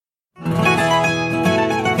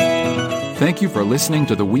Thank you for listening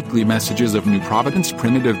to the weekly messages of New Providence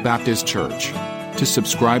Primitive Baptist Church. To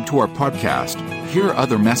subscribe to our podcast, hear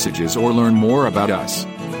other messages, or learn more about us,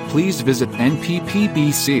 please visit nppbc.com.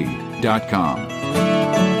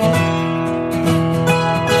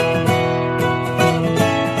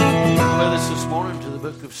 With us this morning to the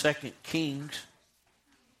book of 2 Kings.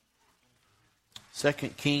 2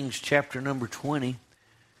 Kings chapter number 20.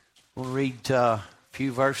 We'll read a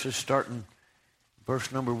few verses starting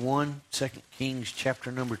verse number 1, 2 Kings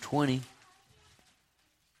chapter number 20.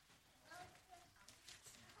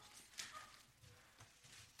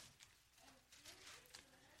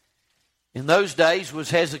 In those days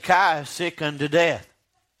was Hezekiah sick unto death,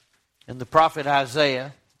 and the prophet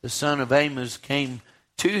Isaiah, the son of Amos, came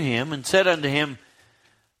to him and said unto him,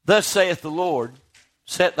 Thus saith the Lord,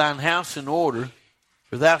 Set thine house in order,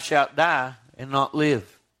 for thou shalt die and not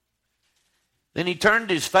live. Then he turned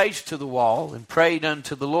his face to the wall and prayed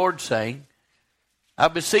unto the Lord, saying, I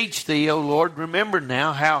beseech thee, O Lord, remember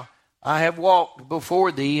now how I have walked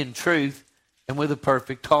before thee in truth and with a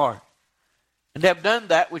perfect heart, and have done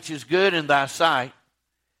that which is good in thy sight.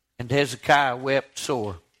 And Hezekiah wept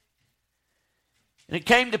sore. And it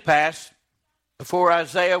came to pass, before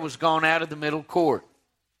Isaiah was gone out of the middle court,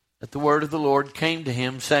 that the word of the Lord came to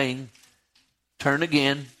him, saying, Turn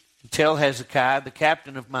again and tell Hezekiah, the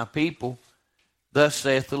captain of my people, Thus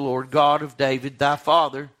saith the Lord God of David thy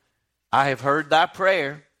father, I have heard thy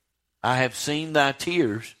prayer, I have seen thy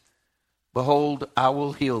tears. Behold, I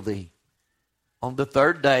will heal thee. On the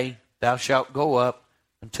third day thou shalt go up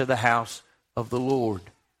unto the house of the Lord.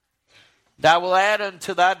 Thou will add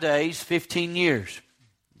unto thy days 15 years.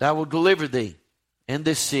 Thou will deliver thee and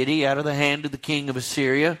this city out of the hand of the king of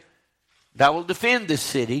Assyria. Thou will defend this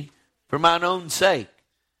city for mine own sake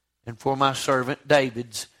and for my servant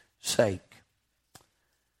David's sake.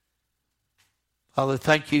 Father,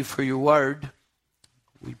 thank you for your word.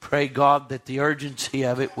 We pray, God, that the urgency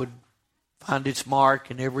of it would find its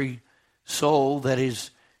mark in every soul that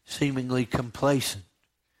is seemingly complacent.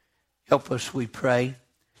 Help us, we pray,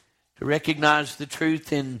 to recognize the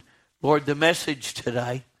truth in, Lord, the message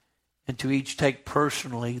today, and to each take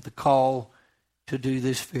personally the call to do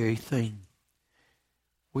this very thing.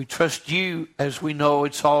 We trust you as we know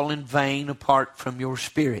it's all in vain apart from your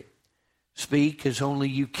Spirit. Speak as only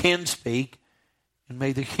you can speak. And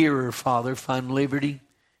may the hearer, Father, find liberty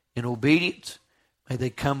in obedience. May they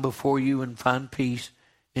come before you and find peace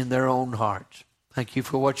in their own hearts. Thank you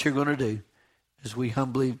for what you're going to do as we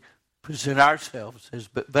humbly present ourselves as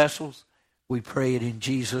vessels. We pray it in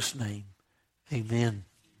Jesus' name. Amen.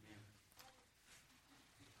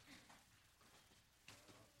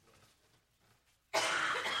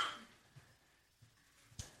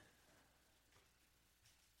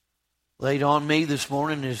 Laid on me this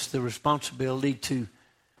morning is the responsibility to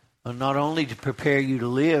not only to prepare you to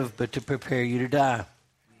live, but to prepare you to die.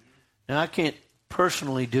 Now, I can't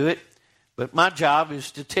personally do it, but my job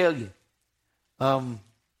is to tell you.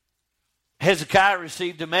 Hezekiah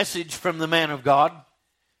received a message from the man of God,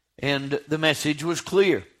 and the message was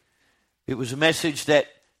clear. It was a message that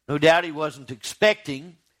no doubt he wasn't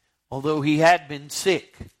expecting, although he had been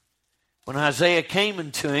sick. When Isaiah came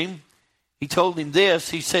unto him, he told him this.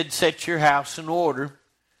 He said, Set your house in order,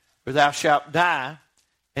 for thou shalt die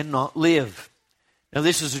and not live. Now,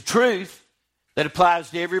 this is a truth that applies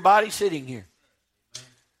to everybody sitting here.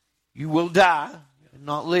 You will die and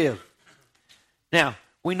not live. Now,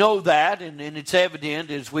 we know that, and it's evident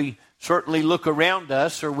as we certainly look around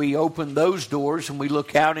us, or we open those doors and we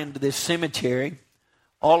look out into this cemetery.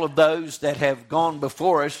 All of those that have gone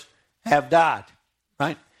before us have died,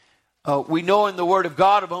 right? We know in the Word of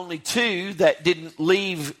God of only two that didn't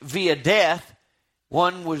leave via death.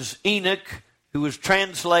 One was Enoch, who was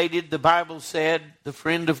translated, the Bible said, the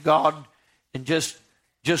friend of God, and just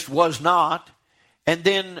was not. And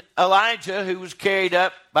then Elijah, who was carried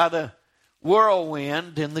up by the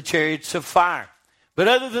whirlwind and the chariots of fire. But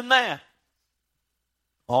other than that,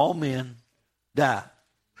 all men die.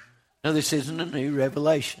 Now, this isn't a new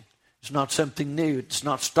revelation. It's not something new. It's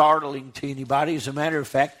not startling to anybody. As a matter of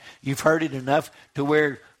fact, you've heard it enough to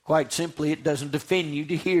where, quite simply, it doesn't offend you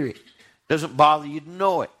to hear it. It doesn't bother you to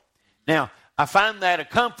know it. Now, I find that a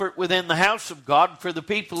comfort within the house of God, for the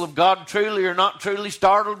people of God truly are not truly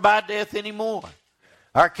startled by death anymore.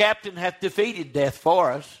 Our captain hath defeated death for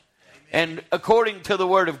us. And according to the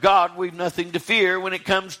Word of God, we've nothing to fear when it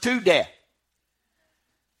comes to death.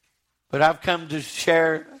 But I've come to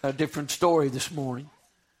share a different story this morning.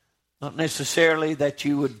 Not necessarily that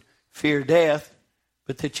you would fear death,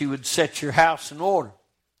 but that you would set your house in order.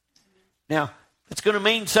 Now, it's going to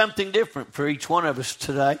mean something different for each one of us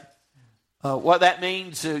today. What that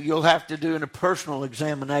means, you'll have to do a personal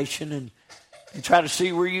examination and try to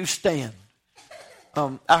see where you stand.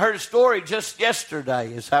 I heard a story just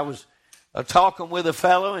yesterday as I was talking with a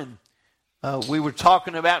fellow, and we were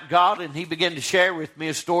talking about God, and he began to share with me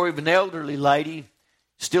a story of an elderly lady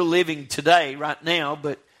still living today, right now,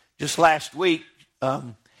 but just last week,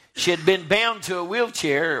 she had been bound to a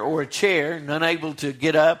wheelchair or a chair and unable to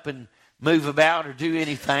get up and move about or do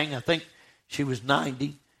anything. I think she was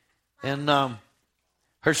 90. And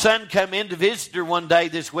her son come in to visit her one day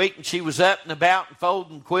this week, and she was up and about and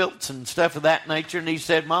folding quilts and stuff of that nature. And he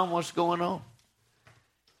said, "Mom, what's going on?"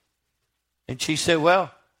 And she said,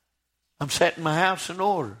 "Well, I'm setting my house in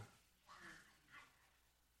order."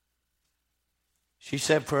 She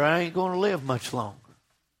said, "For I ain't going to live much longer.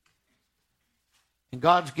 And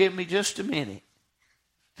God's given me just a minute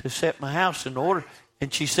to set my house in order."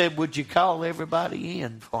 And she said, "Would you call everybody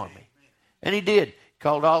in for me?" And he did.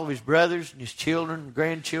 Called all of his brothers and his children and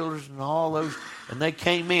grandchildren and all those, and they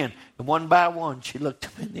came in. And one by one, she looked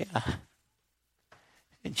him in the eye.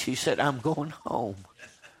 And she said, "I'm going home.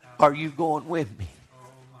 Are you going with me?"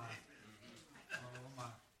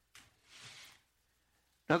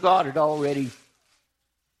 Now, God had already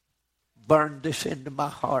burned this into my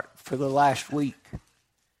heart for the last week.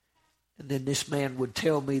 And then this man would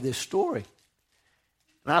tell me this story.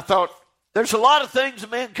 And I thought, there's a lot of things a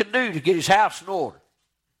man can do to get his house in order.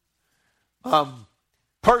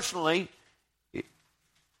 Personally,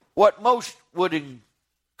 what most would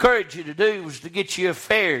encourage you to do was to get your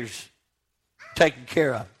affairs taken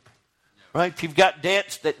care of. Right? If you've got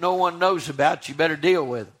debts that no one knows about, you better deal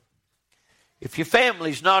with them. If your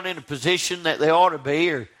family's not in a position that they ought to be,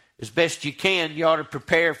 or as best you can, you ought to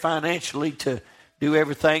prepare financially to do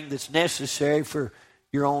everything that's necessary for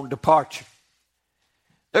your own departure.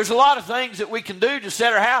 There's a lot of things that we can do to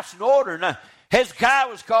set our house in order. Now, Hezekiah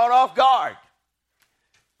was caught off guard,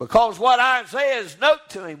 because what Isaiah's note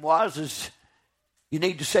to him is you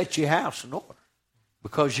need to set your house in order,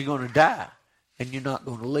 because you're going to die and you're not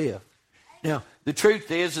going to live. Now, the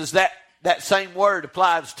truth is that same word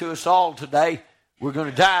applies to us all today. We're going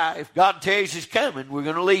to die. If God tells us He's coming, we're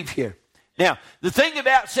going to leave here. Now, the thing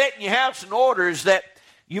about setting your house in order is that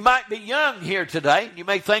you might be young here today. You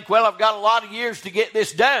may think, well, I've got a lot of years to get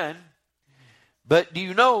this done. But do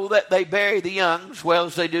you know that they bury the young as well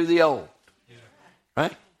as they do the old? Yeah.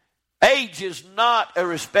 Right? Age is not a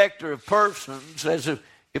respecter of persons as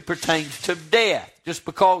it pertains to death. Just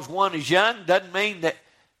because one is young doesn't mean that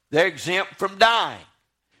they're exempt from dying.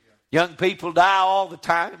 Yeah. Young people die all the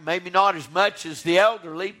time, maybe not as much as the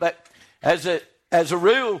elderly, but as a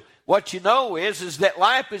rule, what you know is that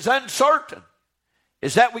life is uncertain.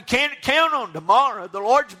 Is that we can't count on tomorrow. The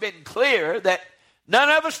Lord's been clear that none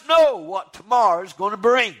of us know what tomorrow is going to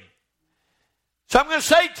bring. So I'm going to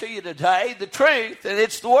say to you today the truth, and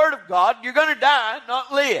it's the Word of God. You're going to die,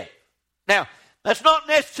 not live. Now, that's not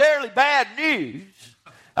necessarily bad news.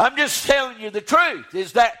 I'm just telling you the truth,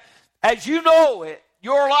 is that as you know it,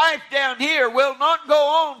 your life down here will not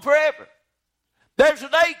go on forever. There's a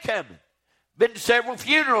day coming. Been to several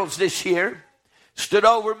funerals this year. Stood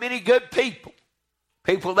over many good people.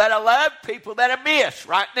 People that I love, people that I miss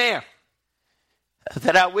right now.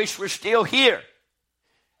 That I wish were still here.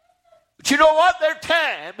 But you know what? Their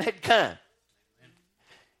time had come.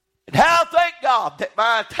 And how thank God that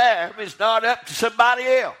my time is not up to somebody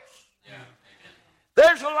else. Yeah.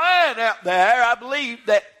 There's a line out there, I believe,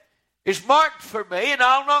 that is marked for me, and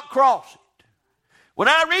I'll not cross it. When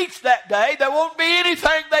I reach that day, there won't be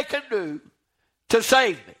anything they can do to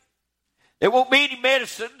save me. There won't be any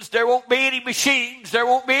medicines. There won't be any machines. There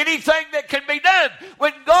won't be anything that can be done.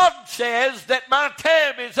 When God says that my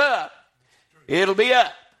time is up, it'll be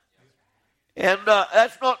up. And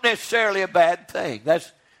that's not necessarily a bad thing.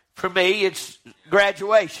 That's, for me, it's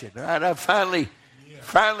graduation. Right? I finally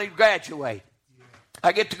graduated.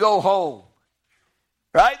 I get to go home.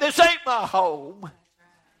 Right? This ain't my home.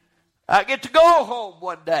 I get to go home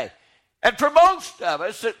one day. And for most of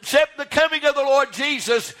us, except the coming of the Lord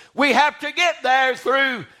Jesus, we have to get there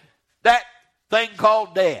through that thing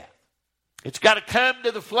called death. It's got to come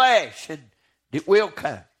to the flesh, and it will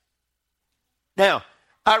come. Now,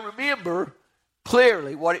 I remember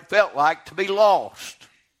clearly what it felt like to be lost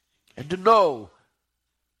and to know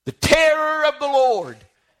the terror of the Lord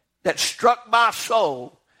that struck my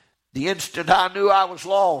soul the instant I knew I was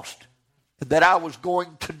lost and that I was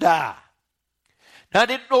going to die. Now, I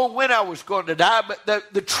didn't know when I was going to die, but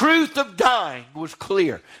the truth of dying was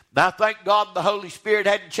clear. And I thank God the Holy Spirit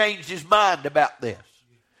hadn't changed His mind about this.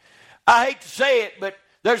 I hate to say it, but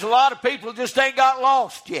there's a lot of people just ain't got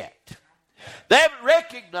lost yet. They haven't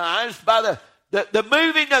recognized by the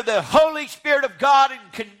moving of the Holy Spirit of God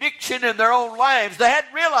and conviction in their own lives, they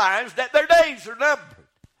hadn't realized that their days are numbered.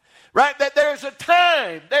 Right? That there's a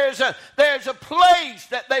time, there's a place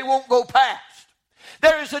that they won't go past.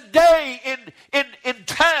 There is a day in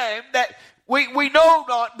time that we know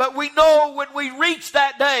not, but we know when we reach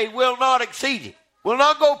that day, we'll not exceed it. We'll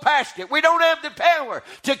not go past it. We don't have the power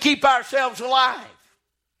to keep ourselves alive.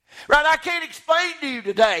 Right? I can't explain to you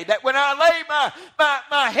today that when I lay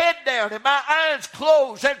my head down and my eyes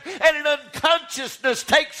close and an unconsciousness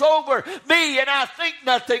takes over me and I think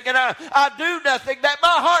nothing and I do nothing, that my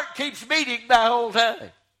heart keeps beating the whole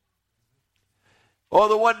time. Or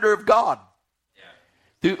the wonder of God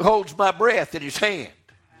who holds my breath in his hand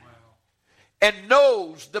and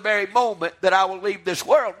knows the very moment that I will leave this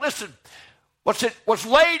world. Listen, what's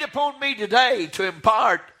laid upon me today to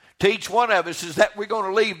impart to each one of us is that we're going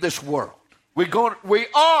to leave this world. We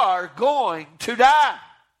are going to die.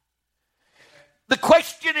 The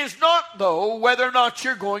question is not, though, whether or not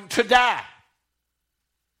you're going to die.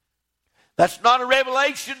 That's not a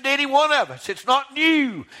revelation to any one of us. It's not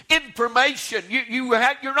new information.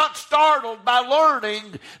 You're not startled by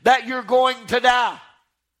learning that you're going to die.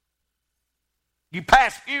 You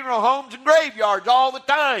pass funeral homes and graveyards all the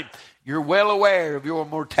time. You're well aware of your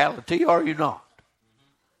mortality, are you not?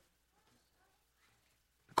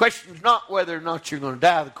 The question is not whether or not you're going to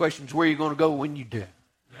die. The question is where you're going to go when you do.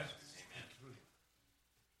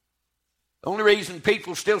 The only reason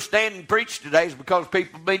people still stand and preach today is because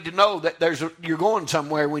people need to know that you're going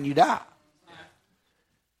somewhere when you die.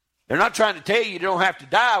 They're not trying to tell you don't have to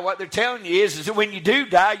die. What they're telling you is that when you do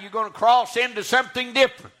die, you're going to cross into something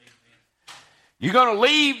different. You're going to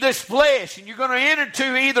leave this flesh and you're going to enter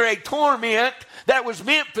to either a torment that was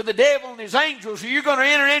meant for the devil and his angels, or you're going to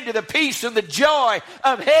enter into the peace and the joy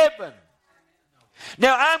of heaven.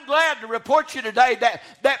 Now, I'm glad to report you today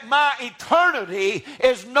that my eternity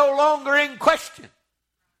is no longer in question.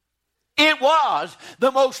 It was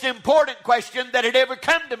the most important question that had ever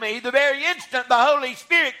come to me the very instant the Holy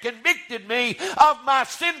Spirit convicted me of my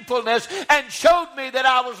sinfulness and showed me that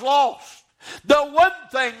I was lost. The one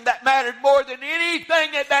thing that mattered more than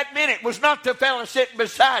anything at that minute was not the fellow sitting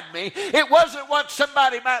beside me. It wasn't what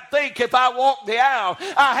somebody might think if I walked the aisle.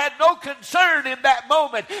 I had no concern in that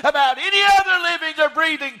moment about any other living or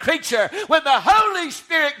breathing creature. When the Holy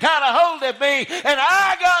Spirit got a hold of me and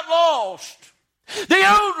I got lost, the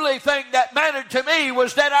only thing that mattered to me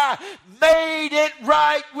was that I made it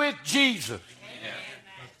right with Jesus.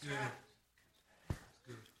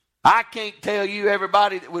 I can't tell you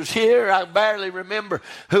everybody that was here. I barely remember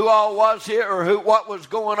who all was here or what was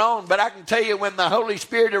going on. But I can tell you when the Holy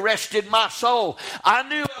Spirit arrested my soul, I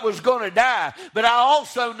knew I was going to die. But I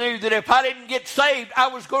also knew that if I didn't get saved, I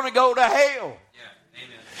was going to go to hell.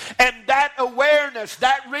 And that awareness,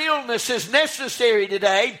 that realness is necessary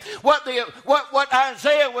today. What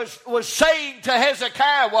Isaiah was saying to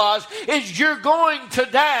Hezekiah is you're going to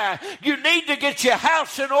die. You need to get your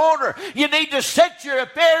house in order. You need to set your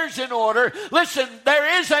affairs in order. Listen,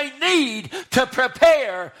 there is a need to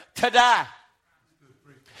prepare to die.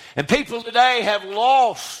 And people today have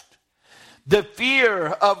lost the fear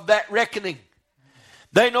of that reckoning.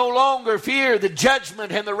 They no longer fear the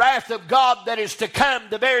judgment and the wrath of God that is to come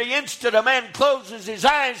the very instant a man closes his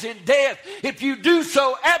eyes in death. If you do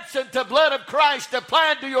so absent the blood of Christ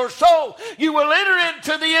applied to your soul, you will enter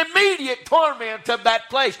into the immediate torment of that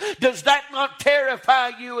place. Does that not terrify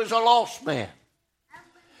you as a lost man?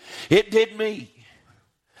 It did me.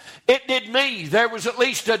 It did me. There was at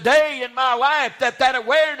least a day in my life that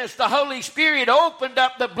awareness, the Holy Spirit opened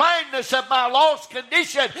up the blindness of my lost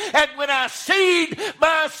condition. And when I seen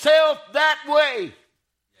myself that way,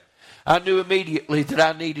 I knew immediately that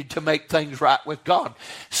I needed to make things right with God.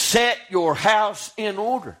 Set your house in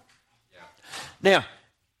order. Now,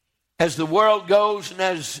 as the world goes and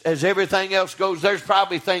as everything else goes, there's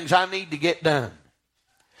probably things I need to get done.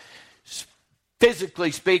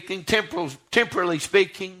 Physically speaking, temporally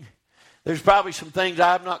speaking, there's probably some things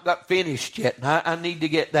I've not got finished yet, and I need to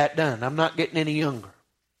get that done. I'm not getting any younger.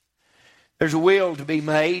 There's a will to be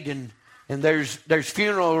made, and there's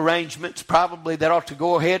funeral arrangements probably that ought to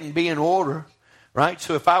go ahead and be in order, right?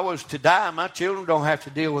 So if I was to die, my children don't have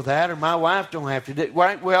to deal with that, or my wife don't have to do it.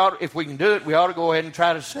 Right? If we can do it, we ought to go ahead and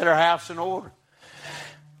try to set our house in order.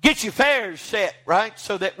 Get your affairs set, right?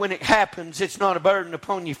 So that when it happens, it's not a burden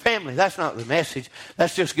upon your family. That's not the message.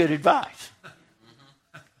 That's just good advice.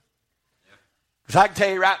 Because I can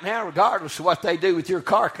tell you right now, regardless of what they do with your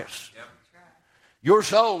carcass, your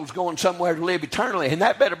soul's going somewhere to live eternally, and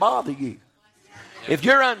that better bother you. If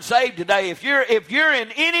you're unsaved today, if you're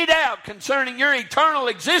in any doubt concerning your eternal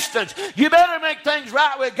existence, you better make things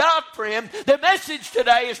right with God, friend. The message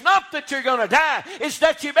today is not that you're going to die. It's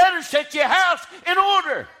that you better set your house in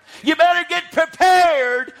order. You better get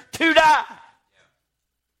prepared to die.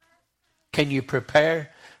 Can you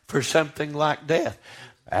prepare for something like death?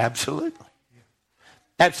 Absolutely.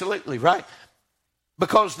 Absolutely, right?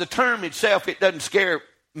 Because the term itself, it doesn't scare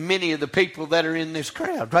many of the people that are in this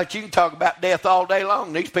crowd, right? You can talk about death all day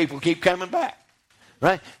long. These people keep coming back,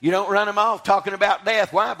 right? You don't run them off talking about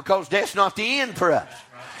death. Why? Because death's not the end for us,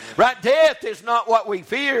 right? Death is not what we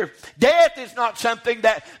fear. Death is not something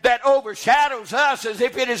that overshadows us as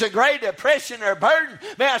if it is a great oppression or burden.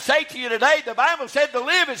 May I say to you today, the Bible said to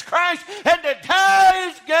live is Christ and to die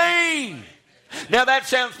is gain. Now that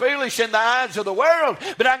sounds foolish in the eyes of the world,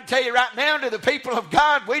 but I can tell you right now, to the people of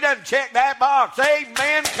God, we done check that box.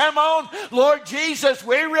 Amen. Come on, Lord Jesus,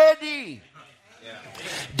 we're ready.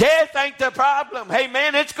 Death ain't the problem. Hey,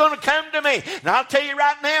 man, it's going to come to me. And I'll tell you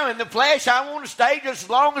right now, in the flesh, I want to stay just as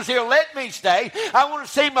long as He'll let me stay. I want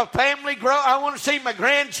to see my family grow. I want to see my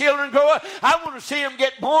grandchildren grow up. I want to see them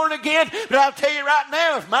get born again. But I'll tell you right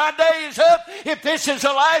now, if my day is up, if this is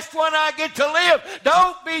the last one I get to live,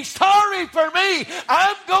 don't be sorry for me.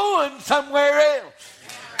 I'm going somewhere else.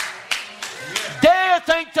 Death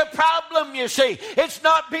ain't the problem, you see. It's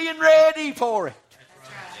not being ready for it.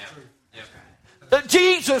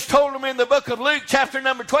 Jesus told them in the book of Luke, chapter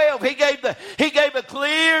number 12, he gave a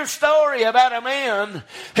clear story about a man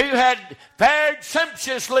who had fared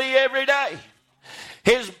sumptuously every day.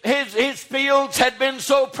 His fields had been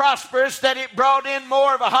so prosperous that it brought in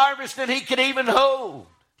more of a harvest than he could even hold.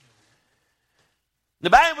 The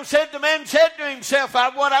Bible said the man said to himself,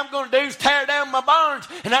 what I'm going to do is tear down my barns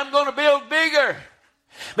and I'm going to build bigger.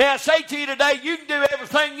 May I say to you today, you can do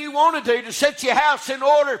everything you want to do to set your house in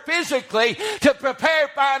order physically, to prepare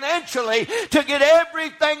financially, to get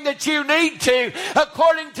everything that you need to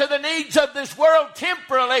according to the needs of this world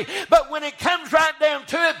temporarily. But when it comes right down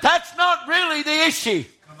to it, that's not really the issue.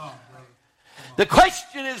 The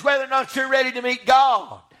question is whether or not you're ready to meet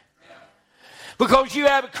God. Because you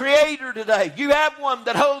have a creator today. You have one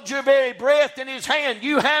that holds your very breath in his hand.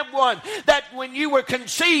 You have one that when you were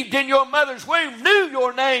conceived in your mother's womb knew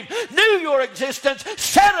your name, knew your existence,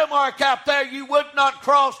 set a mark out there you would not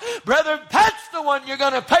cross. Brother, that's the one you're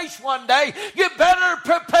going to face one day. You better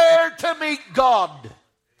prepare to meet God.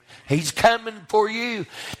 He's coming for you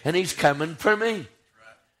and he's coming for me.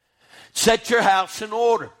 Set your house in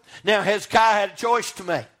order. Now Hezekiah had a choice to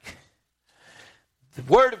make. The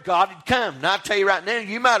word of God had come. Now, I'll tell you right now,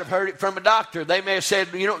 you might have heard it from a doctor. They may have said,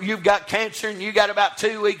 you've got cancer and you got about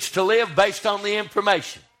 2 weeks to live based on the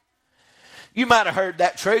information. You might have heard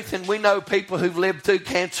that truth, and we know people who've lived through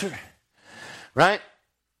cancer, right?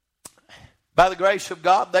 By the grace of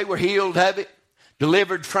God, they were healed of it,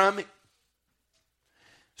 delivered from it.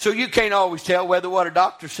 So you can't always tell whether what a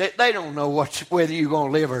doctor said. They don't know whether you're going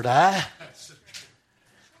to live or die.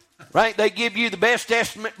 Right? They give you the best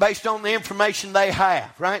estimate based on the information they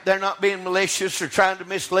have, right? They're not being malicious or trying to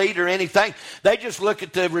mislead or anything. They just look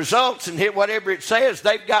at the results and hit whatever it says.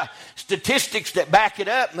 They've got statistics that back it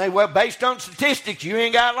up. And based on statistics, you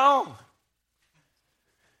ain't got long.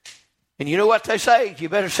 And you know what they say? You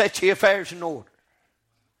better set your affairs in order.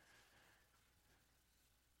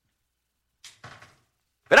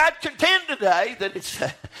 But I'd contend today that it's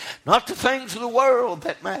not the things of the world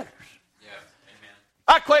that matter.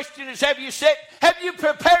 My question is, have you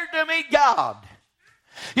prepared to meet God?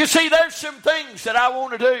 You see, there's some things that I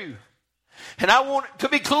want to do. And I want it to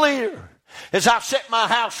be clear as I set my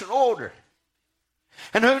house in order.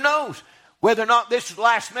 And who knows whether or not this is the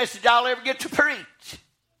last message I'll ever get to preach.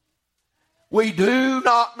 We do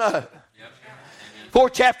not know.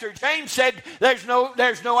 4th chapter of James said there's no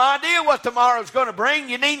idea what tomorrow's going to bring.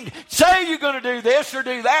 You needn't say you're going to do this or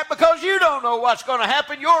do that because you don't know what's going to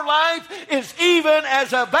happen. Your life is even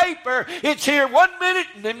as a vapor. It's here 1 minute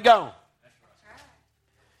and then gone.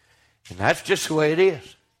 And that's just the way it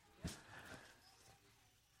is.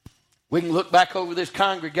 We can look back over this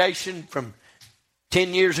congregation from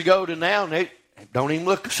 10 years ago to now and it don't even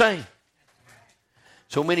look the same.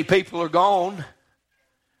 So many people are gone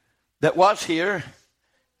that was here.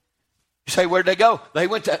 You say, where'd they go? A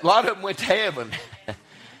lot of them went to heaven.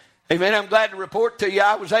 Amen. I'm glad to report to you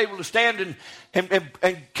I was able to stand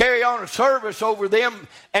and carry on a service over them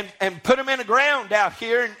and put them in the ground out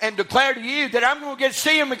here and declare to you that I'm going to get to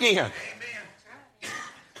see them again. Amen.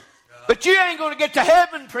 But you ain't going to get to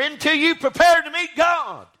heaven, friend, until you prepare to meet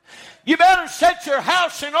God. You better set your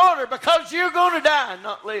house in order because you're going to die and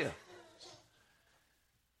not live.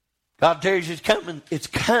 God tells you it's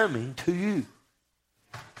coming to you.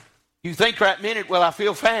 You think right minute, well, I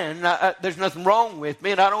feel fine. There's nothing wrong with me,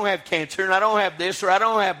 and I don't have cancer, and I don't have this, or I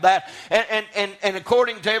don't have that. And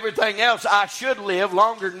according to everything else, I should live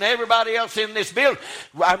longer than everybody else in this building.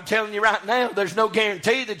 I'm telling you right now, there's no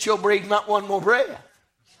guarantee that you'll breathe not one more breath.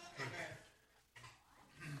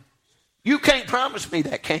 You can't promise me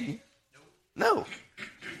that, can you? No.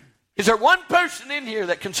 Is there one person in here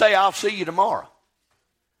that can say, I'll see you tomorrow,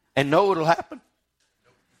 and know it'll happen?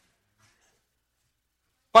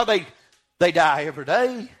 Well, they die every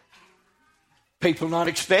day. People not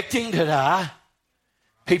expecting to die.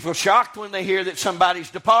 People shocked when they hear that somebody's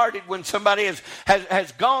departed, when somebody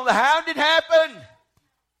has gone. How did it happen?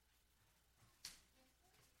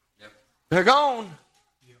 Yep. They're gone.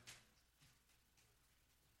 Yep.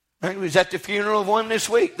 I was at the funeral of one this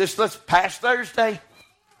week, this past Thursday.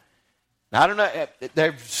 I don't know,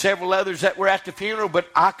 there's several others that were at the funeral, but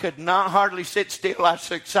I could not hardly sit still. I was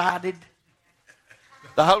so excited.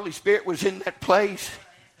 The Holy Spirit was in that place.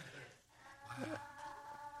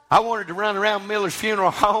 I wanted to run around Miller's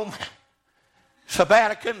funeral home so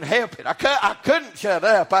bad I couldn't help it. I couldn't shut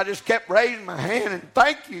up. I just kept raising my hand and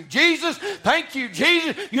thank you, Jesus. Thank you,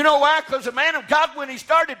 Jesus. You know why? Because the man of God, when he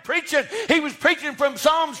started preaching, he was preaching from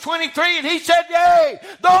Psalms 23, and he said, yea,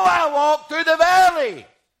 though I walk through the valley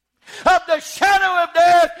of the shadow of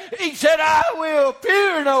death, he said, I will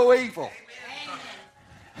fear no evil.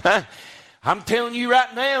 I'm telling you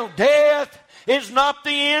right now, death is not the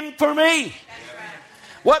end for me.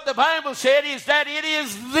 What the Bible said is that it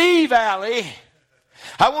is the valley.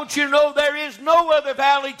 I want you to know there is no other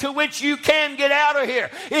valley to which you can get out of here.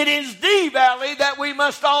 It is the valley that we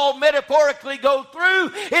must all metaphorically go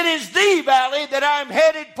through. It is the valley that I'm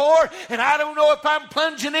headed for, and I don't know if I'm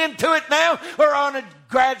plunging into it now or on a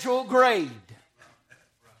gradual grade.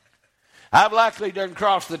 I've likely done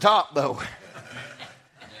crossed the top, though.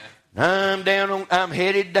 I'm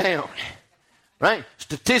headed down. Right?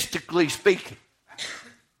 Statistically speaking.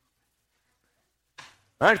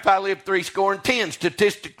 Right? If I live 70,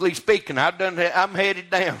 statistically speaking, I'm headed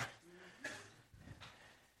down.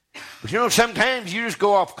 But you know, sometimes you just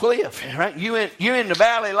go off cliff, right? You in the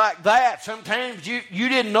valley like that. Sometimes you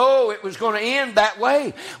didn't know it was going to end that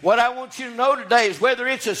way. What I want you to know today is whether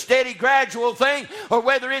it's a steady, gradual thing or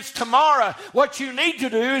whether it's tomorrow, what you need to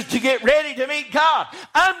do is to get ready to meet God.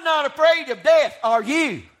 I'm not afraid of death. Are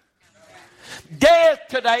you? Death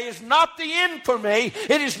today is not the end for me.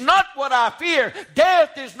 It is not what I fear.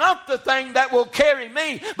 Death is not the thing that will carry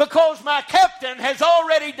me, because my captain has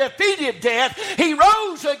already defeated death. He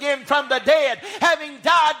rose again from the dead, having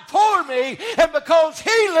died for me, and because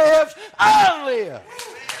he lives, I live.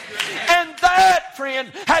 And that, friend,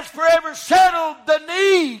 has forever settled the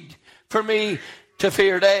need for me to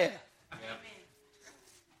fear death.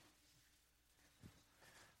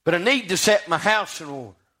 But I need to set my house in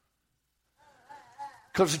order.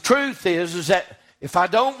 Because the truth is that if I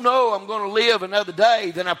don't know I'm going to live another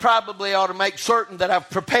day, then I probably ought to make certain that I've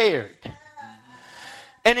prepared.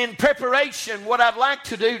 And in preparation, what I'd like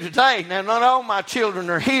to do today, now not all my children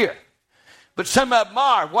are here, but some of them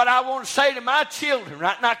are. What I want to say to my children,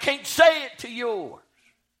 right, and I can't say it to yours.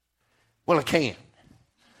 Well, I can.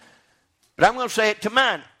 But I'm going to say it to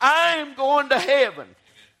mine. I am going to heaven.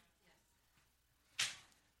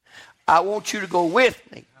 I want you to go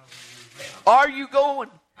with me. Are you going?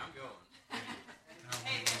 I'm going.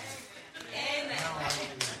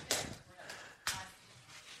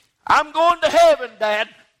 I'm going to heaven, Dad.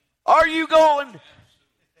 Are you going?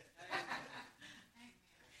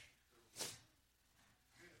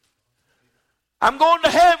 I'm going to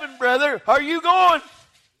heaven, brother. Are you going?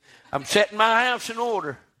 I'm setting my house in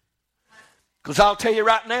order. Because I'll tell you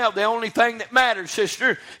right now, the only thing that matters,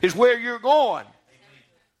 sister, is where you're going.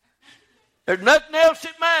 There's nothing else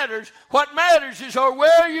that matters. What matters is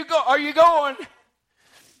where you go. Are you going?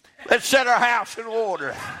 Let's set our house in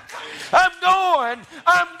order. I'm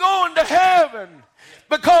going to heaven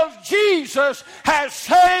because Jesus has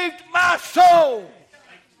saved my soul.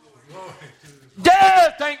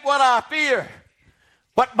 Death ain't what I fear.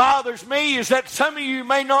 What bothers me is that some of you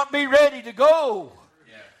may not be ready to go.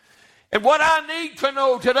 And what I need to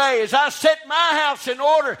know today is I set my house in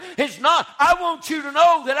order. It's not, I want you to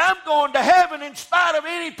know that I'm going to heaven in spite of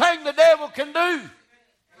anything the devil can do. Amen.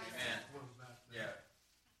 Yeah.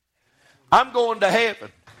 I'm going to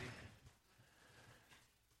heaven.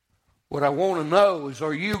 What I want to know is,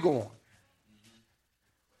 are you going?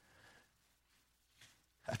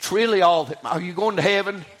 That's really all that, are you going to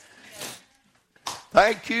heaven?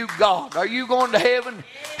 Thank you, God. Are you going to heaven?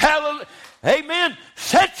 Hallelujah. Amen.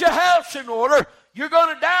 Set your house in order. You're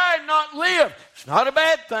going to die and not live. It's not a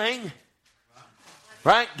bad thing.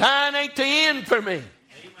 Right? Dying ain't the end for me.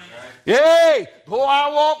 Yay! Boy,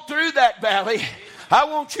 I walked through that valley. I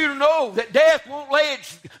want you to know that death won't lay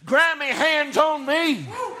its grimy hands on me.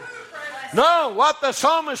 No, what the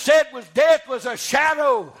psalmist said was death was a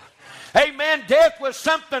shadow. Amen. Death was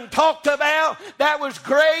something talked about that was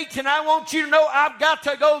great, and I want you to know I've got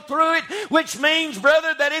to go through it, which means,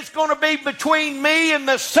 brother, that it's going to be between me and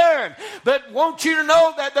the sun. But want you to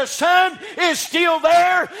know that the sun is still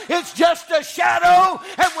there. It's just a shadow,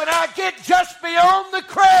 and when I get just beyond the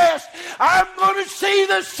crest, I'm going to see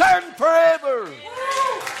the sun forever.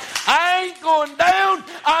 I ain't going down,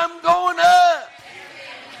 I'm going up.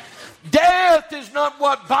 Death is not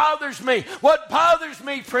what bothers me. What bothers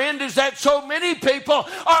me, friend, is that so many people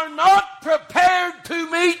are not prepared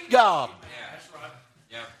to meet God. Yeah, that's right.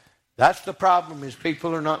 Yeah. That's the problem, is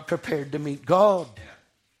people are not prepared to meet God. Yeah.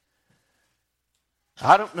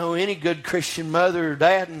 I don't know any good Christian mother or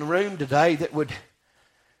dad in the room today that would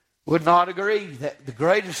not agree that the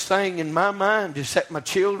greatest thing in my mind is that my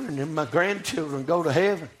children and my grandchildren go to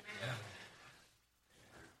heaven.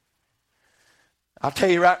 I'll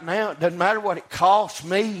tell you right now, it doesn't matter what it costs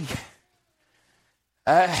me.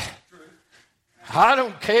 I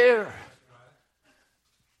don't care.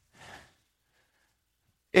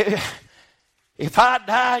 If I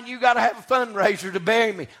die and you got to have a fundraiser to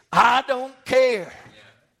bury me, I don't care.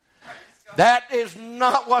 That is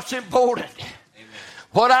not what's important.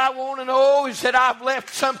 What I want to know is that I've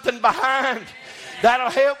left something behind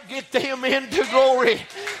that'll help get them into glory.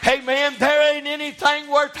 Amen. There ain't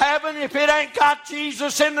anything worth having if it ain't got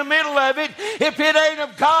Jesus in the middle of it. If it ain't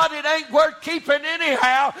of God, it ain't worth keeping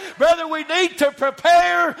anyhow. Brother, we need to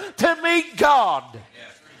prepare to meet God.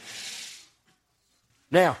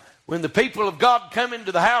 Now, when the people of God come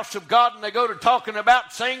into the house of God and they go to talking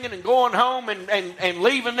about singing and going home and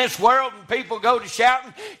leaving this world, and people go to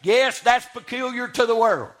shouting, yes, that's peculiar to the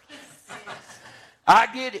world. I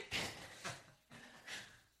get it.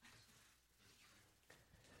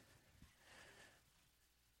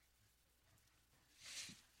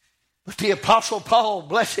 But the Apostle Paul,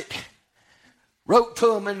 bless it, wrote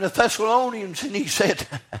to them in the Thessalonians, and he said,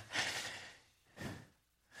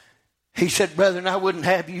 brethren, I wouldn't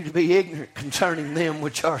have you to be ignorant concerning them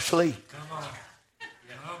which are asleep.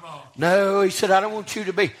 No, he said, I don't want you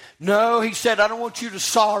to be. No, he said, I don't want you to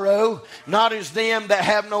sorrow, not as them that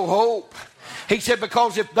have no hope. He said,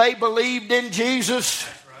 because if they believed in Jesus,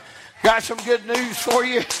 got some good news for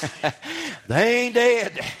you, they ain't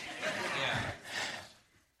dead.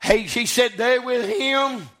 He said, they're with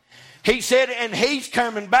him. He said, and he's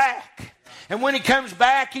coming back. And when he comes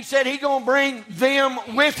back, he said, he's going to bring them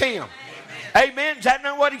with him. Amen. Is that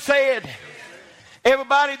not what he said?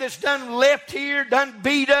 Everybody that's done left here, done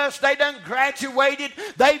beat us, they done graduated,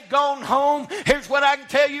 they've gone home. Here's what I can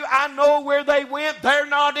tell you. I know where they went. They're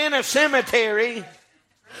not in a cemetery.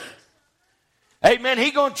 Amen.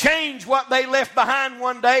 He's going to change what they left behind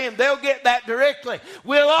one day, and they'll get that directly.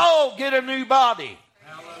 We'll all get a new body.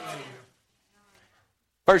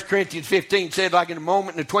 1 Corinthians 15 said, like in a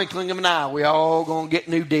moment, in the twinkling of an eye, we all going to get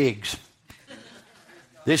new digs.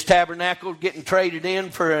 This tabernacle is getting traded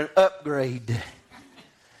in for an upgrade.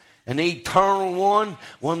 An eternal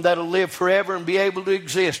one that'll live forever and be able to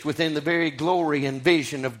exist within the very glory and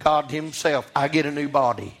vision of God himself. I get a new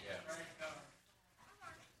body.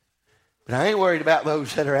 But I ain't worried about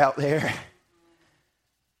those that are out there.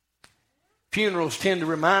 Funerals tend to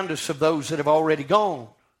remind us of those that have already gone.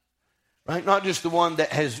 Right? Not just the one that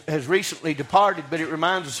has recently departed, but it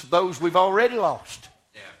reminds us of those we've already lost.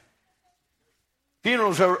 Yeah.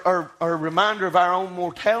 Funerals are a reminder of our own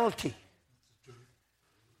mortality.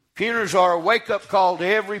 Funerals are a wake-up call to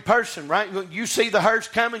every person, right? When you see the hearse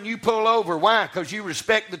coming, you pull over. Why? Because you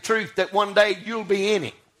respect the truth that one day you'll be in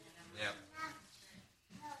it. Yeah.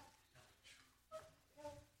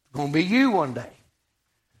 It's going to be you one day.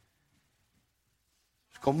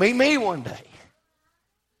 It's going to be me one day.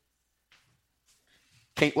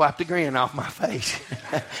 Can't wipe the grin off my face.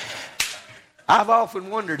 I've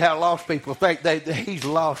often wondered how lost people think that he's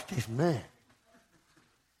lost his mind.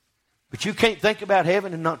 But you can't think about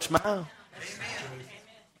heaven and not smile.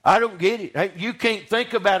 I don't get it. You can't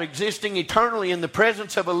think about existing eternally in the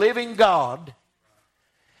presence of a living God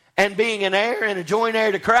and being an heir and a joint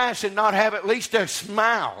heir to Christ and not have at least a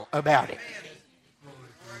smile about it.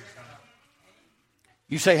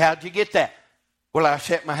 You say, how'd you get that? Well, I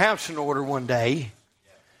set my house in order one day.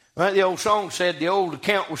 Right, the old song said the old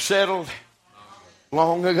account was settled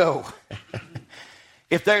long ago.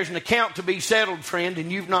 If there's an account to be settled, friend,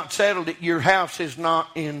 and you've not settled it, your house is not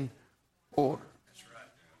in order.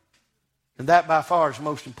 And that by far is the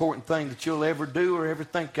most important thing that you'll ever do or ever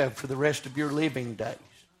think of for the rest of your living days.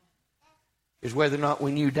 is whether or not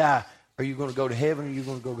when you die, are you going to go to heaven or are you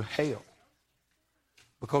going to go to hell?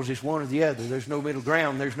 Because it's one or the other. There's no middle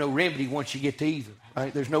ground. There's no remedy once you get to either.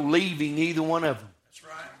 Right? There's no leaving either one of them. That's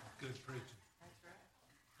right. Good preaching.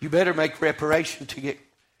 You better make reparation to get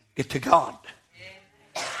to God.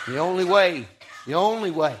 The only way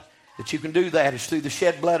that you can do that is through the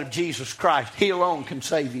shed blood of Jesus Christ. He alone can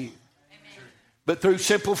save you. But through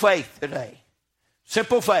simple faith today.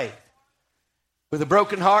 Simple faith. With a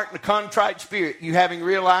broken heart and a contrite spirit, you having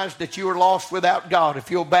realized that you are lost without God,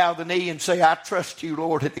 if you'll bow the knee and say, I trust you,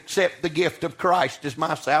 Lord, and accept the gift of Christ as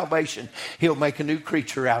my salvation, He'll make a new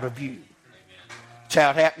creature out of you. It's how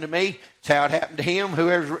it happened to me. It's how it happened to him.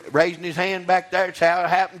 Whoever's raising his hand back there, it's how it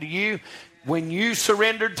happened to you. When you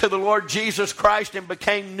surrendered to the Lord Jesus Christ and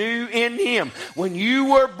became new in Him, when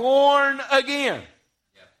you were born again,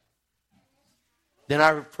 then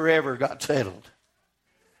I forever got settled.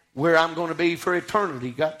 Where I'm going to be for eternity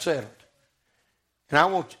got settled. And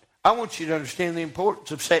I want you to understand the importance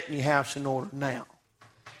of setting your house in order now.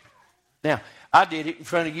 Now, I did it in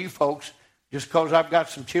front of you folks just because I've got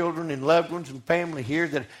some children and loved ones and family here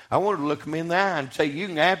that I wanted to look them in the eye and say, you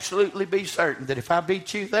can absolutely be certain that if I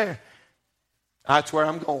beat you there, that's where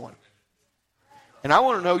I'm going. And I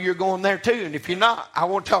want to know you're going there too. And if you're not, I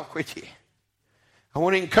want to talk with you. I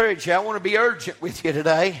want to encourage you. I want to be urgent with you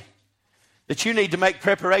today that you need to make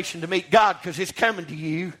preparation to meet God because it's coming to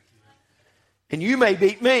you. And you may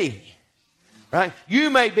beat me. Right? You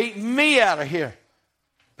may beat me out of here.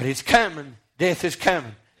 But it's coming. Death is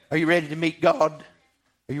coming. Are you ready to meet God?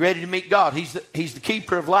 Are you ready to meet God? He's the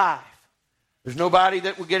keeper of life. There's nobody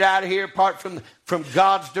that will get out of here apart from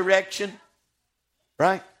God's direction.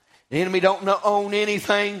 Right? The enemy don't own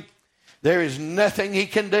anything. There is nothing he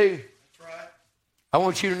can do. That's right. I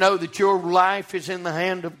want you to know that your life is in the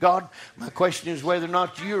hand of God. My question is whether or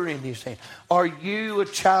not you're in His hand. Are you a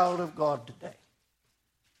child of God today?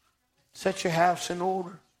 Set your house in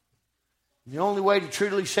order. The only way to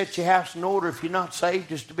truly set your house in order if you're not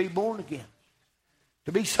saved is to be born again.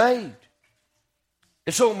 To be saved.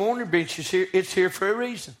 This old mourning bench is here. It's here for a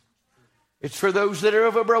reason. It's for those that are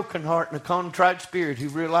of a broken heart and a contrite spirit who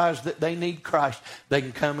realize that they need Christ. They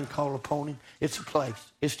can come and call upon Him. It's a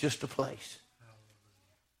place. It's just a place.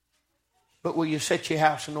 But will you set your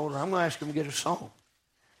house in order? I'm going to ask them to get a song.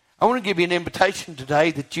 I want to give you an invitation today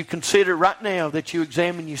that you consider right now that you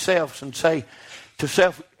examine yourselves and say to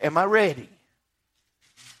self, am I ready?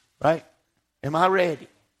 Right? Am I ready?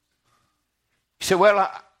 You say, well,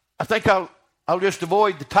 I think I'll just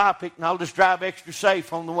avoid the topic and I'll just drive extra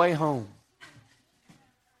safe on the way home.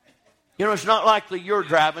 You know, it's not likely you're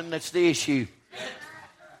driving that's the issue.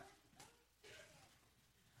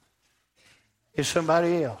 It's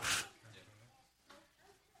somebody else.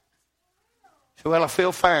 So, well, I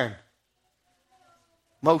feel fine.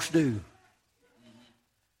 Most do.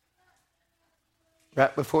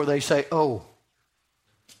 Right before they say, oh.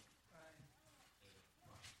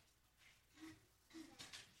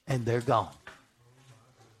 And they're gone.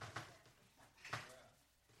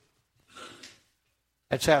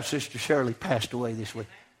 That's how Sister Shirley passed away this week.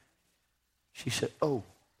 She said, oh.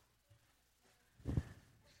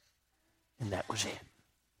 And that was it.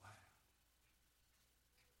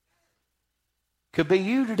 Could be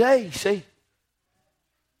you today, see.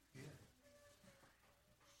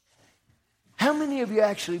 How many of you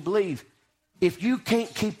actually believe if you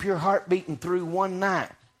can't keep your heart beating through one night,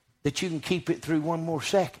 that you can keep it through one more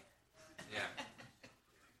second?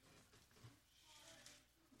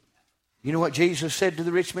 You know what Jesus said to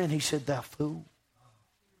the rich man? He said, thou fool.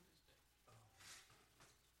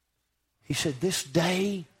 He said, this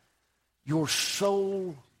day your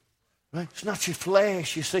soul, right? It's not your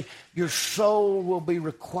flesh, you see. Your soul will be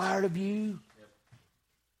required of you.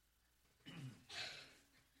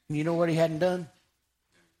 And you know what he hadn't done?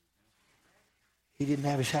 He didn't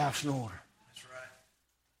have his house in order. That's right.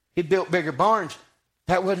 He built bigger barns.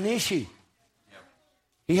 That wasn't an issue.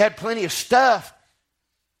 He had plenty of stuff.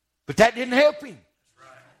 But that didn't help him.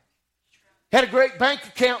 Had a great bank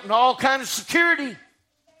account and all kinds of security.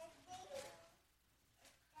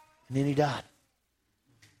 And then he died.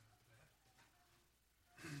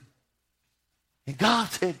 And God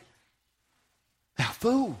said, thou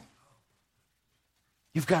fool,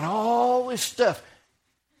 you've got all this stuff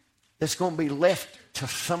that's going to be left to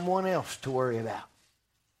someone else to worry about.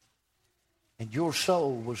 And your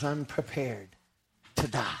soul was unprepared to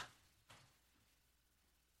die.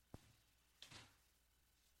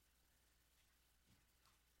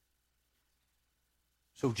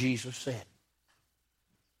 So Jesus said,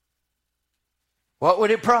 what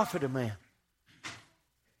would it profit a man if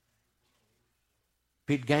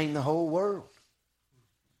he'd gain the whole world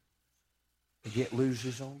and yet lose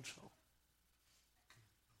his own soul?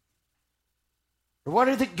 Or what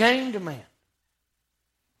hath it gained a man?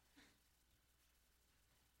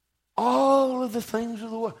 All of the things of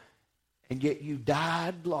the world, and yet you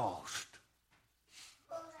died lost.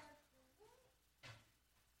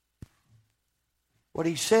 What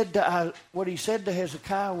he said to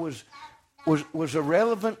Hezekiah was a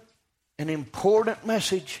relevant and important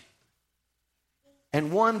message,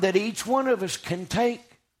 and one that each one of us can take.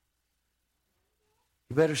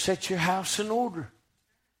 You better set your house in order,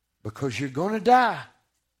 because you're going to die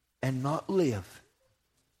and not live.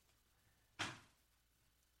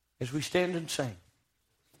 As we stand and sing,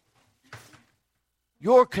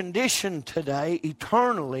 your condition today,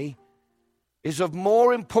 eternally, is of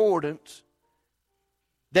more importance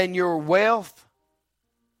than your wealth,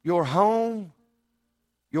 your home,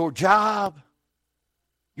 your job,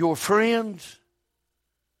 your friends,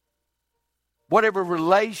 whatever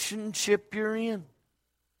relationship you're in.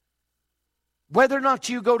 Whether or not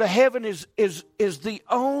you go to heaven is the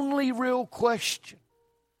only real question.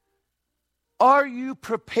 Are you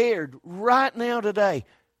prepared right now today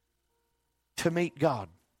to meet God?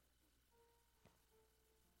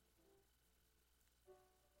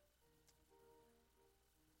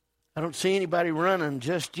 I don't see anybody running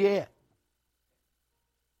just yet.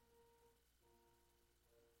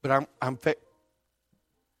 But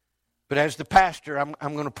but as the pastor, I'm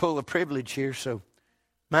going to pull a privilege here, so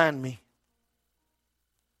mind me.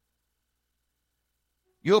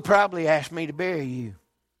 You'll probably ask me to bury you.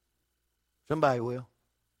 Somebody will.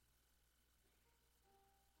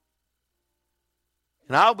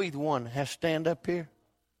 And I'll be the one that has to stand up here.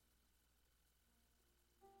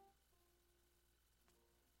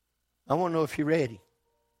 I want to know if you're ready.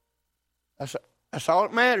 That's all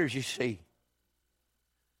that matters, you see.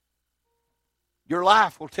 Your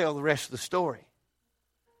life will tell the rest of the story.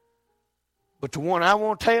 But the one I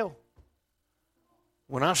want to tell,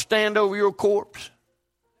 when I stand over your corpse,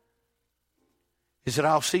 is that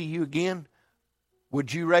I'll see you again.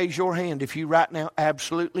 Would you raise your hand if you right now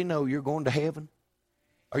absolutely know you're going to heaven?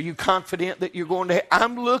 Are you confident that you're going to heaven?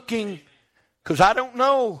 I'm looking, because I don't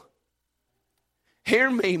know.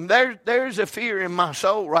 Hear me. There's a fear in my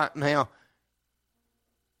soul right now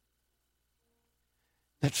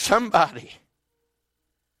that somebody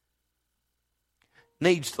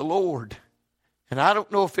needs the Lord. And I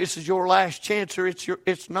don't know if this is your last chance or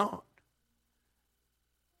it's not.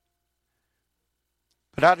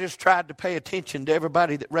 But I just tried to pay attention to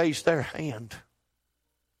everybody that raised their hand,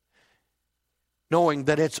 knowing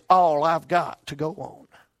that it's all I've got to go on.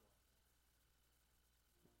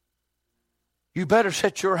 You better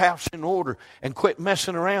set your house in order and quit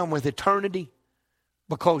messing around with eternity,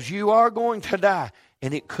 because you are going to die,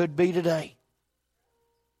 and it could be today.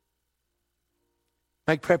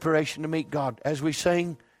 Make preparation to meet God. As we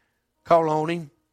sing, call on Him.